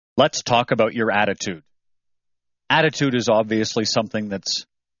Let's talk about your attitude. Attitude is obviously something that's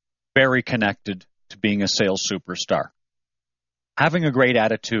very connected to being a sales superstar. Having a great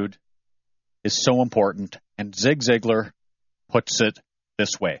attitude is so important, and Zig Ziglar puts it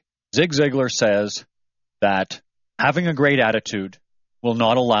this way. Zig Ziglar says that having a great attitude will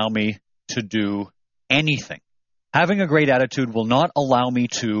not allow me to do anything. Having a great attitude will not allow me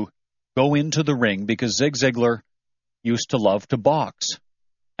to go into the ring, because Zig Ziglar used to love to box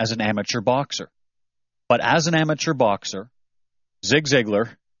as an amateur boxer. But as an amateur boxer, Zig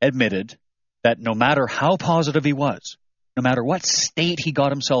Ziglar admitted that no matter how positive he was, no matter what state he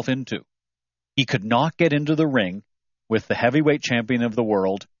got himself into, he could not get into the ring with the heavyweight champion of the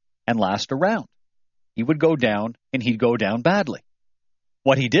world and last a round. He would go down, and he'd go down badly.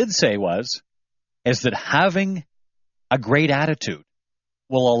 What he did say is that having a great attitude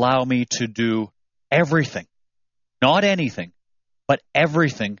will allow me to do everything, not anything, but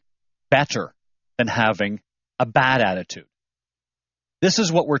everything better than having a bad attitude. This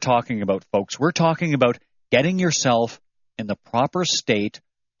is what we're talking about, folks. We're talking about getting yourself in the proper state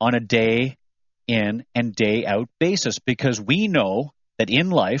on a day in and day out basis, because we know that in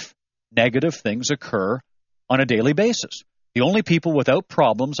life, negative things occur on a daily basis. The only people without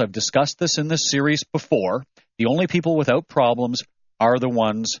problems, I've discussed this in this series before, the only people without problems are the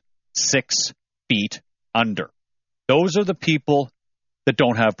ones 6 feet under. Those are the people that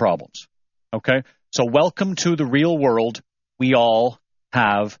don't have problems. Okay? So welcome to the real world. We all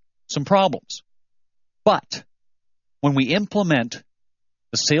have some problems. But when we implement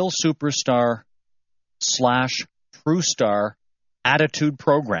the Sales Superstar / True Star Attitude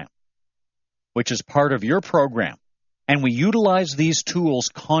Program, which is part of your program, and we utilize these tools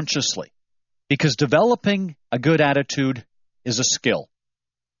consciously, because developing a good attitude is a skill.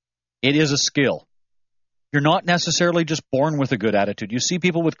 It is a skill. You're not necessarily just born with a good attitude. You see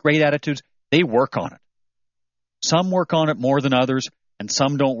people with great attitudes, they work on it. Some work on it more than others, and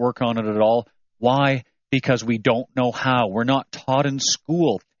some don't work on it at all. Why? Because we don't know how. We're not taught in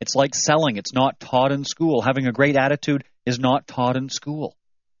school. It's like selling. It's not taught in school. Having a great attitude is not taught in school.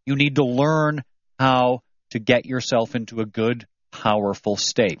 You need to learn how to get yourself into a good, powerful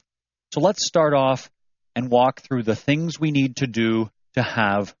state. So let's start off and walk through the things we need to do to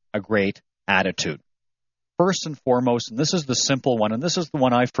have a great attitude. First and foremost, and this is the simple one, and this is the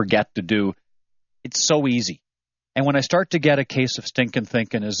one I forget to do, it's so easy. And when I start to get a case of stinking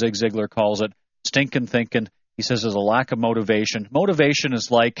thinking, as Zig Ziglar calls it, stinking thinking, he says there's a lack of motivation. Motivation is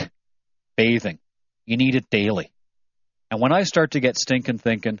like bathing. You need it daily. And when I start to get stinking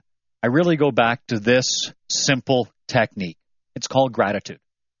thinking, I really go back to this simple technique. It's called gratitude.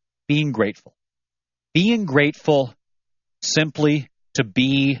 Being grateful. Being grateful simply to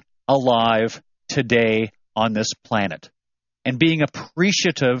be alive today on this planet. And being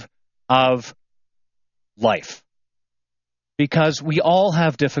appreciative of life. Because we all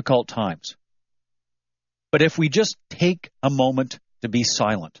have difficult times. But if we just take a moment to be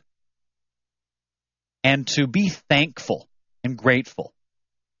silent and to be thankful and grateful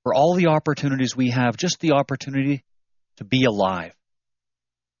for all the opportunities we have, just the opportunity to be alive.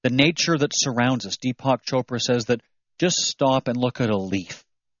 The nature that surrounds us. Deepak Chopra says that just stop and look at a leaf,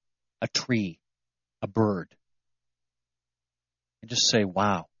 a tree, a bird, and just say,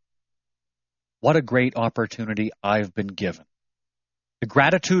 wow, what a great opportunity I've been given. The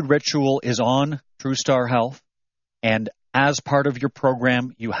gratitude ritual is on TrueStar Health, and as part of your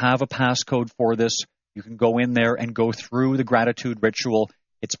program, you have a passcode for this. You can go in there and go through the gratitude ritual.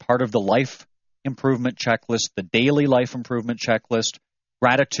 It's part of the life improvement checklist, the daily life improvement checklist.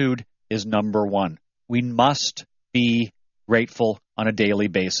 Gratitude is number one. We must be grateful on a daily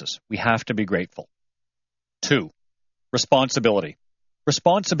basis. We have to be grateful. 2, responsibility.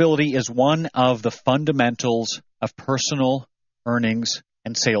 Responsibility is one of the fundamentals of personal earnings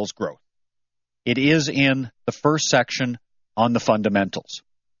and sales growth. It is in the first section on the fundamentals.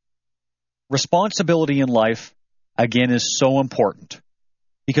 Responsibility in life, again, is so important.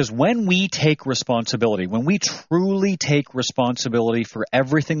 Because when we take responsibility, when we truly take responsibility for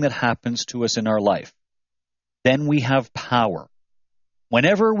everything that happens to us in our life, then we have power.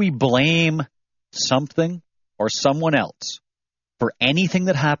 Whenever we blame something or someone else for anything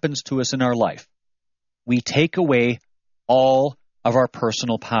that happens to us in our life, we take away all of our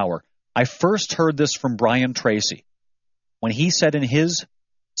personal power. I first heard this from Brian Tracy when he said in his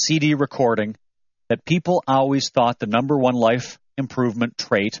CD recording that people always thought the number one life improvement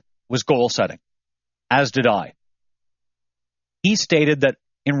trait was goal setting, as did I. He stated that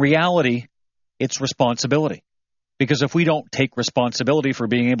in reality, it's responsibility. Because if we don't take responsibility for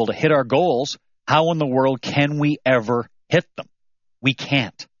being able to hit our goals, how in the world can we ever hit them? We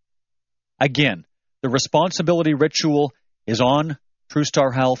can't. Again, the responsibility ritual is on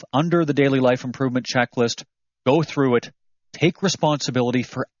TrueStar Health under the Daily Life Improvement Checklist. Go through it. Take responsibility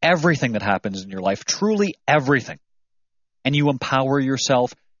for everything that happens in your life, truly everything. And you empower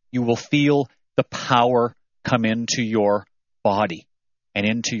yourself. You will feel the power come into your body and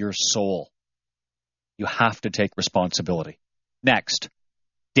into your soul. You have to take responsibility. Next,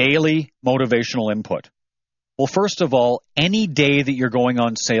 daily motivational input. Well, first of all, any day that you're going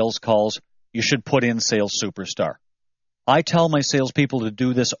on sales calls, you should put in Sales Superstar. I tell my salespeople to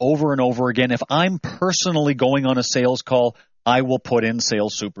do this over and over again. If I'm personally going on a sales call, I will put in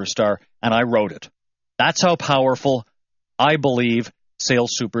Sales Superstar, and I wrote it. That's how powerful I believe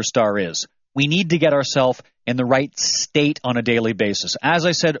Sales Superstar is. We need to get ourselves in the right state on a daily basis. As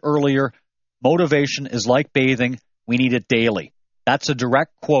I said earlier, motivation is like bathing. We need it daily. That's a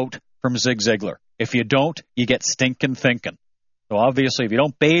direct quote from Zig Ziglar. If you don't, you get stinking thinking. So obviously, if you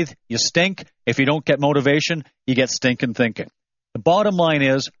don't bathe, you stink. If you don't get motivation, you get stinking thinking. The bottom line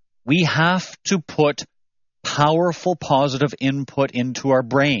is we have to put powerful positive input into our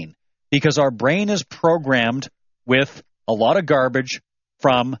brain because our brain is programmed with a lot of garbage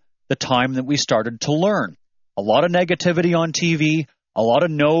from the time that we started to learn. A lot of negativity on TV, a lot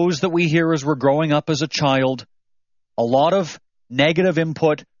of no's that we hear as we're growing up as a child, a lot of negative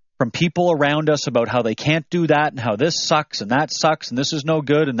input from people around us about how they can't do that and how this sucks and this is no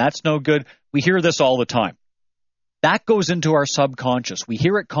good and that's no good. We hear this all the time. That goes into our subconscious. We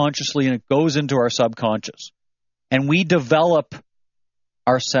hear it consciously and it goes into our subconscious. And we develop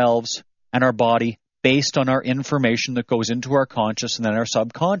ourselves and our body based on our information that goes into our conscious and then our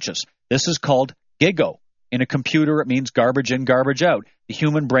subconscious. This is called GIGO. In a computer, it means garbage in, garbage out. The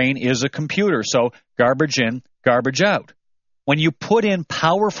human brain is a computer, so garbage in, garbage out. When you put in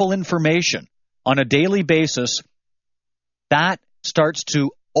powerful information on a daily basis, that starts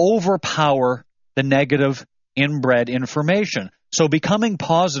to overpower the negative inbred information. So becoming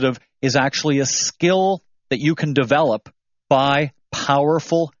positive is actually a skill that you can develop by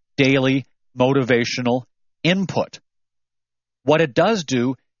powerful daily motivational input. What it does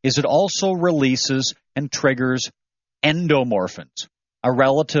do is it also releases and triggers endomorphins, a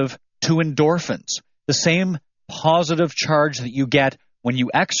relative to endorphins. The same positive charge that you get when you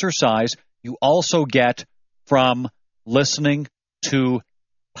exercise, you also get from listening to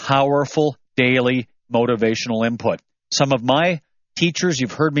powerful daily motivational input. Some of my teachers,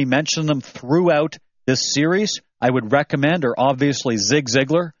 you've heard me mention them throughout this series, I would recommend are obviously Zig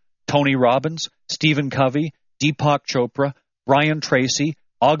Ziglar, Tony Robbins, Stephen Covey, Deepak Chopra, Brian Tracy,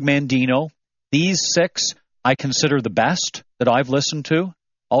 Og Mandino. These 6 I consider the best that I've listened to.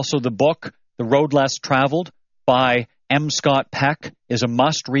 Also the book, The Road Less Traveled by M. Scott Peck is a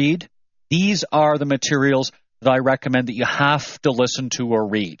must-read. These are the materials that I recommend that you have to listen to or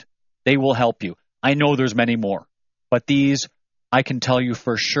read. They will help you. I know there's many more, but these I can tell you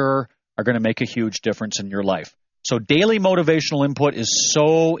for sure are going to make a huge difference in your life. So daily motivational input is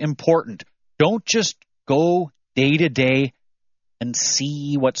so important. Don't just go day to day and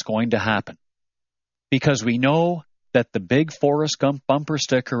see what's going to happen. Because we know that the big Forrest Gump bumper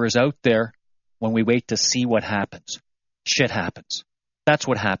sticker is out there when we wait to see what happens. Shit happens. That's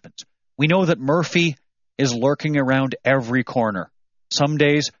what happens. We know that Murphy is lurking around every corner. Some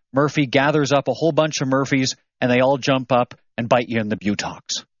days, Murphy gathers up a whole bunch of Murphys and they all jump up and bite you in the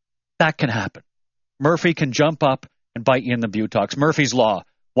buttocks. That can happen. Murphy can jump up and bite you in the buttocks. Murphy's Law.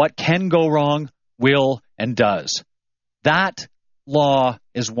 What can go wrong will and does. That law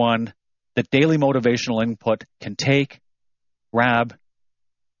is one that daily motivational input can take, grab,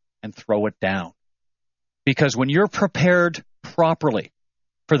 and throw it down. Because when you're prepared properly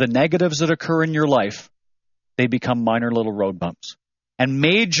for the negatives that occur in your life, they become minor little road bumps. And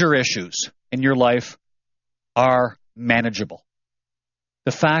major issues in your life are manageable.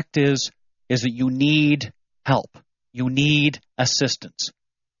 The fact is that you need help. You need assistance.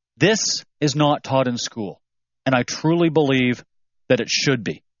 This is not taught in school, and I truly believe that it should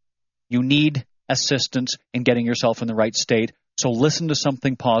be. You need assistance in getting yourself in the right state, so listen to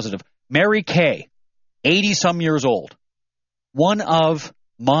something positive. Mary Kay, 80-some years old, one of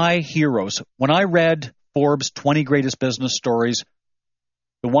my heroes. When I read Forbes' 20 Greatest Business Stories,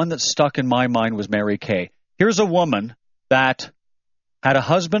 the one that stuck in my mind was Mary Kay. Here's a woman that had a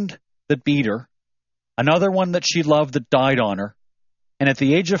husband that beat her, another one that she loved that died on her, and at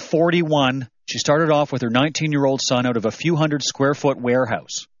the age of 41, she started off with her 19-year-old son out of a few hundred square foot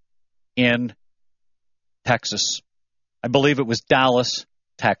warehouse in Texas. I believe it was Dallas,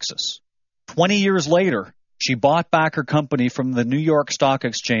 Texas. 20 years later, she bought back her company from the New York Stock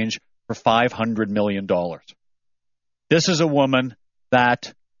Exchange for $500 million. This is a woman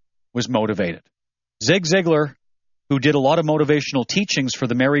that was motivated. Zig Ziglar, who did a lot of motivational teachings for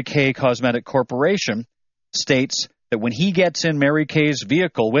the Mary Kay Cosmetic Corporation, states that when he gets in Mary Kay's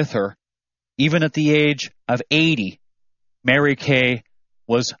vehicle with her, even at the age of 80, Mary Kay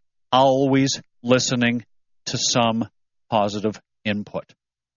was always listening to some positive input.